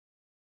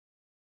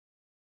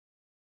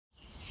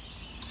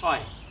Hi,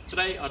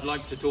 today I'd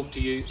like to talk to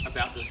you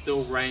about the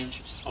STIHL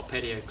range of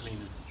patio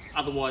cleaners,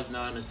 otherwise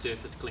known as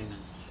surface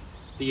cleaners,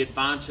 the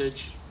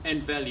advantage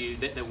and value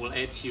that they will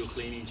add to your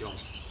cleaning job.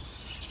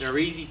 They're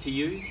easy to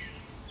use,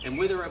 and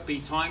whether it be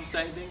time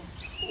saving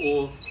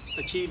or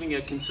achieving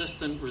a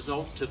consistent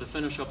result to the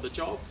finish of the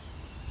job,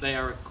 they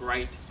are a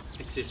great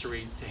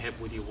accessory to have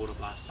with your water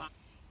blaster.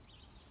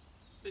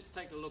 Let's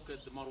take a look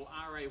at the model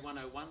RA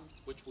 101,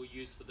 which we'll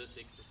use for this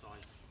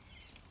exercise.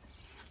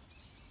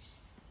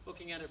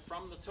 Looking at it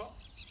from the top,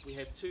 we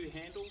have two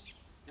handles.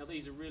 Now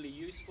these are really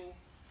useful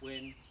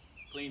when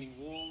cleaning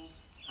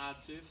walls,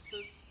 hard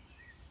surfaces.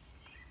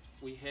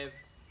 We have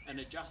an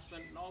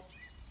adjustment knob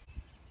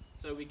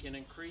so we can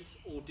increase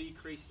or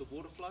decrease the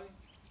water flow.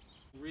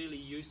 Really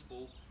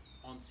useful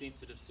on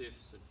sensitive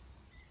surfaces.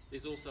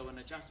 There's also an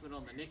adjustment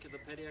on the neck of the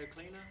patio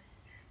cleaner,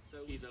 so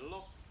either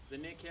lock the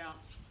neck out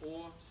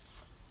or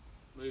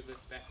move it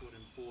backward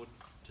and forward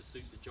to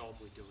suit the job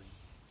we're doing.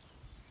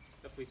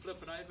 If we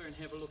flip it over and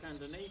have a look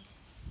underneath,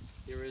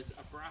 there is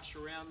a brush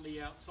around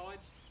the outside.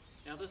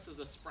 Now this is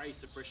a spray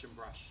suppression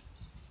brush.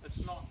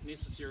 It's not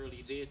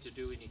necessarily there to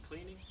do any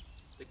cleaning.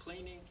 The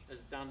cleaning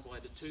is done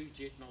by the two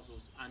jet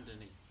nozzles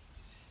underneath.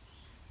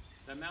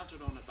 They're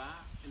mounted on a bar,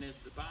 and as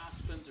the bar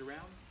spins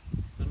around,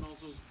 the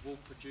nozzles will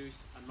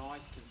produce a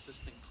nice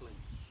consistent clean.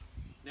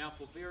 Now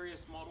for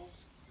various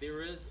models,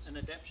 there is an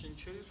adaptation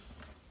tube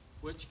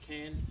which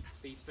can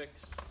be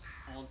fixed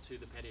onto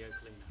the patio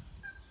cleaner.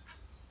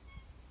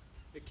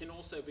 It can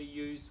also be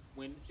used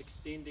when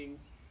extending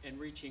and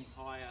reaching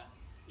higher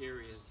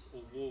areas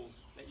or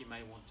walls that you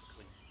may want to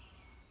clean.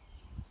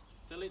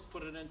 So let's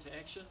put it into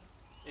action,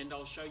 and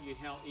I'll show you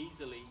how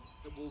easily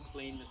it will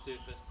clean the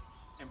surface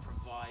and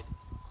provide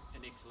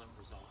an excellent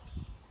result.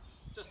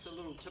 Just a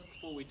little tip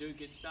before we do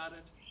get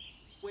started.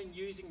 When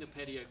using the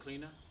patio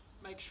cleaner,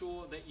 make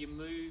sure that you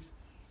move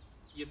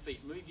your feet,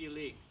 move your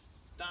legs,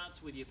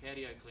 dance with your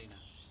patio cleaner,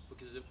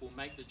 because it will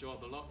make the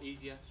job a lot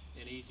easier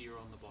and easier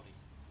on the body.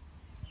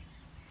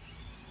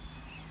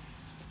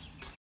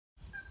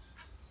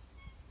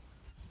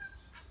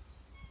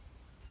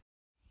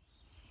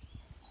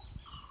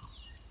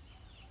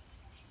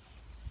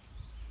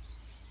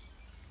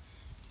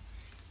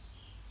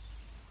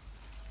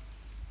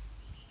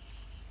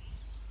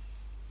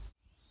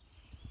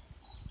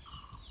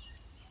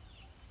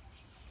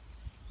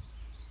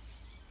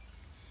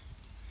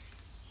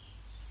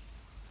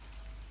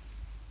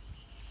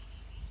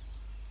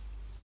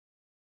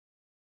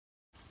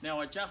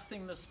 Now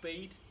adjusting the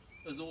speed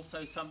is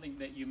also something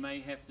that you may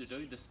have to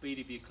do, the speed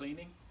of your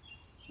cleaning,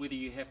 whether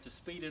you have to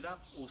speed it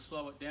up or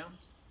slow it down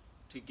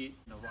to get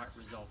the right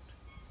result.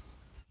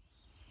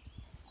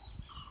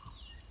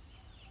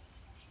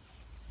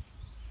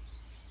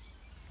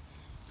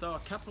 So a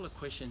couple of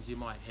questions you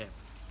might have.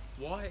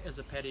 Why is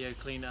a patio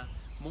cleaner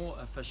more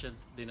efficient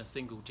than a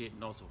single jet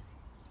nozzle?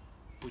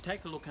 If we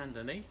take a look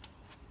underneath,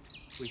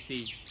 we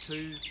see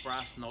two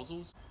brass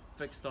nozzles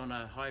fixed on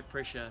a high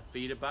pressure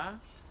feeder bar.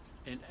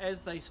 And as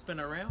they spin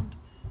around,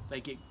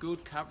 they get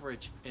good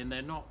coverage, and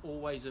they're not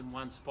always in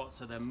one spot,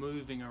 so they're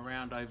moving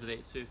around over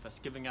that surface,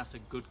 giving us a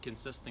good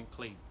consistent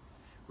clean.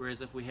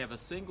 Whereas if we have a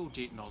single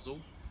jet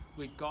nozzle,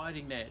 we're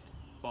guiding that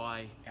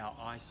by our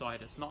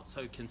eyesight. It's not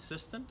so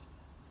consistent,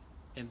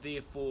 and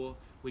therefore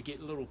we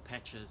get little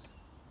patches.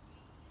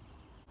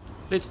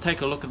 Let's take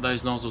a look at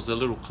those nozzles a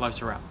little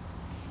closer up.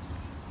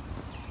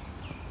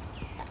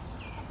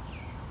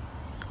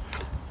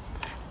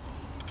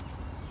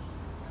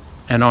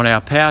 And on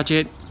our power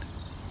jet.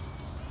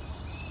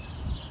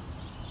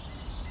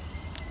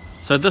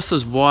 So this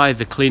is why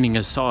the cleaning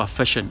is so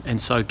efficient and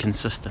so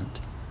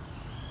consistent.